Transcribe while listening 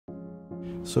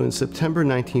So in September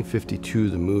 1952,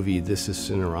 the movie This Is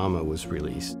Cinerama was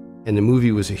released, and the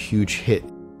movie was a huge hit.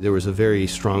 There was a very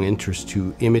strong interest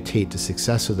to imitate the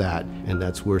success of that, and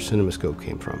that's where CinemaScope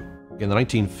came from. In the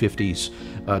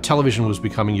 1950s, television was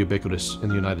becoming ubiquitous in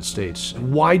the United States.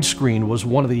 Widescreen was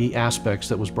one of the aspects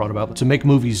that was brought about to make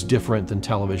movies different than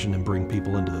television and bring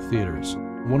people into the theaters.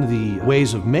 One of the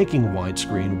ways of making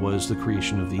widescreen was the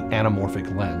creation of the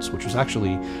anamorphic lens, which was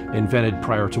actually invented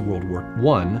prior to World War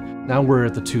I. Now we're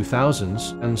at the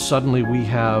 2000s, and suddenly we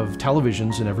have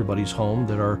televisions in everybody's home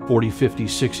that are 40, 50,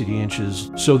 60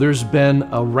 inches. So there's been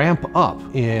a ramp up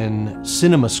in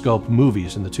CinemaScope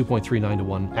movies in the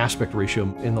 2.39:1 aspect ratio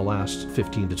in the last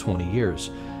 15 to 20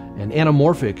 years. And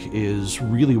anamorphic is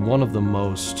really one of the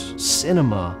most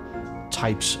cinema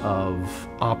types of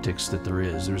optics that there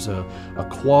is. There's a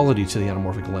quality to the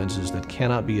anamorphic lenses that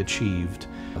cannot be achieved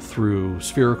through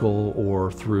spherical or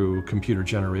through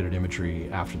computer-generated imagery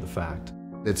after the fact.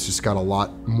 It's just got a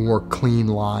lot more clean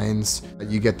lines.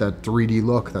 You get that 3D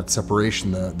look, that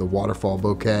separation, the waterfall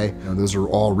bokeh. You know, those are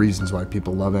all reasons why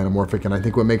people love anamorphic, and I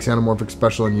think what makes anamorphic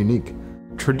special and unique.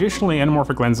 Traditionally,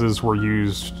 anamorphic lenses were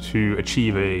used to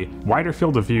achieve a wider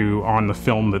field of view on the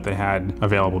film that they had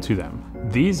available to them.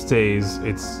 These days,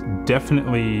 it's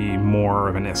definitely more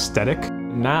of an aesthetic.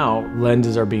 Now,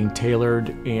 lenses are being tailored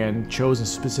and chosen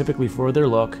specifically for their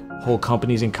look. Whole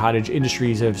companies and cottage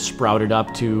industries have sprouted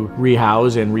up to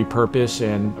rehouse and repurpose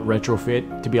and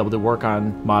retrofit to be able to work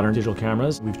on modern digital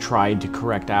cameras. We've tried to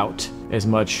correct out as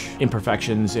much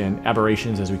imperfections and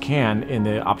aberrations as we can in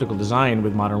the optical design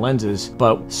with modern lenses,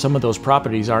 but some of those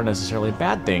properties aren't necessarily a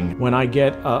bad thing. When I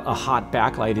get a hot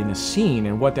backlight in a scene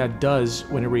and what that does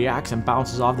when it reacts and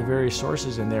bounces off the various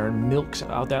sources in there and milks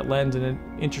out that lens in an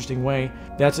interesting way,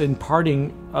 that's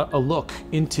imparting a look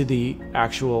into the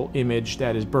actual image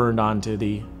that is burned onto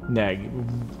the neg,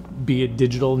 be it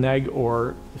digital neg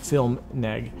or film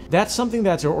neg. That's something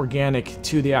that's organic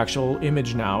to the actual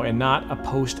image now and not a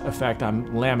post effect I'm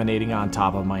laminating on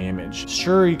top of my image.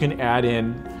 Sure, you can add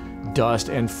in dust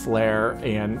and flare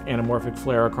and anamorphic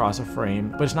flare across a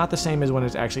frame, but it's not the same as when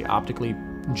it's actually optically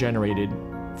generated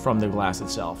from the glass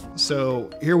itself. So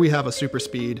here we have a super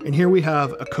speed, and here we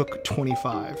have a Cooke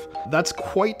 25. That's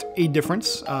quite a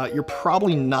difference. You're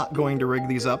probably not going to rig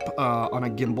these up on a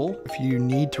gimbal. If you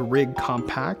need to rig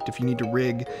compact, if you need to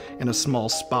rig in a small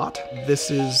spot,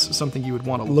 this is something you would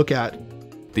want to look at.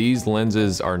 These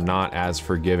lenses are not as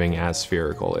forgiving as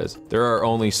spherical is. There are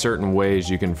only certain ways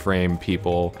you can frame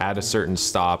people at a certain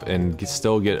stop and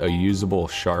still get a usable,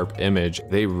 sharp image.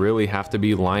 They really have to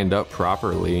be lined up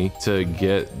properly to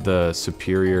get the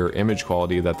superior image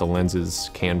quality that the lenses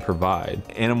can provide.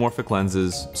 Anamorphic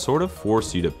lenses sort of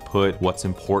force you to put what's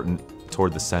important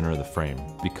toward the center of the frame.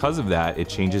 Because of that, it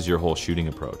changes your whole shooting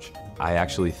approach. I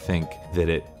actually think that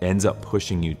it ends up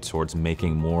pushing you towards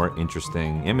making more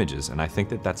interesting images, and I think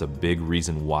that that's a big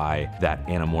reason why that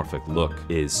anamorphic look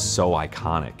is so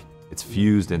iconic. It's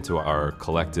fused into our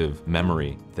collective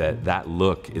memory that that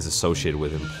look is associated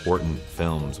with important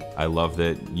films. I love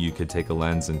that you could take a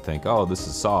lens and think, oh, this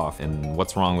is soft, and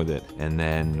what's wrong with it? And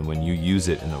then when you use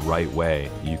it in the right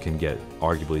way, you can get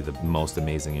arguably the most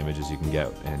amazing images you can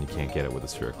get, and you can't get it with a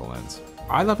spherical lens.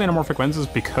 I love anamorphic lenses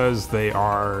because they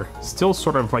are still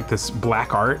sort of like this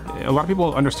black art. A lot of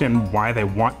people understand why they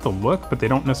want the look, but they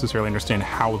don't necessarily understand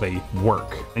how they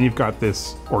work. And you've got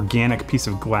this organic piece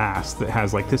of glass that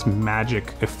has like this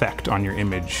magic effect on your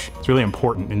image. It's really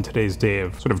important in today's day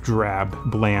of sort of drab,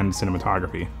 bland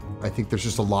cinematography. I think there's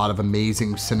just a lot of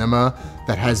amazing cinema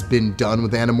that has been done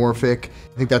with anamorphic.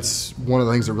 I think that's one of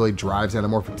the things that really drives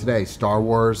anamorphic today. Star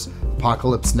Wars,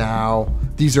 Apocalypse Now.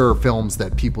 These are films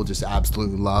that people just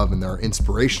absolutely love, and they're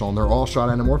inspirational, and they're all shot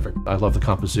anamorphic. I love the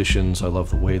compositions. I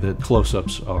love the way that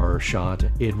close-ups are shot.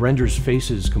 It renders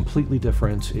faces completely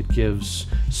different. It gives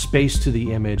space to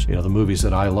the image. You know, the movies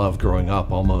that I loved growing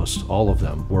up, almost all of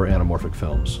them were anamorphic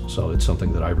films. So it's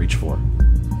something that I reach for.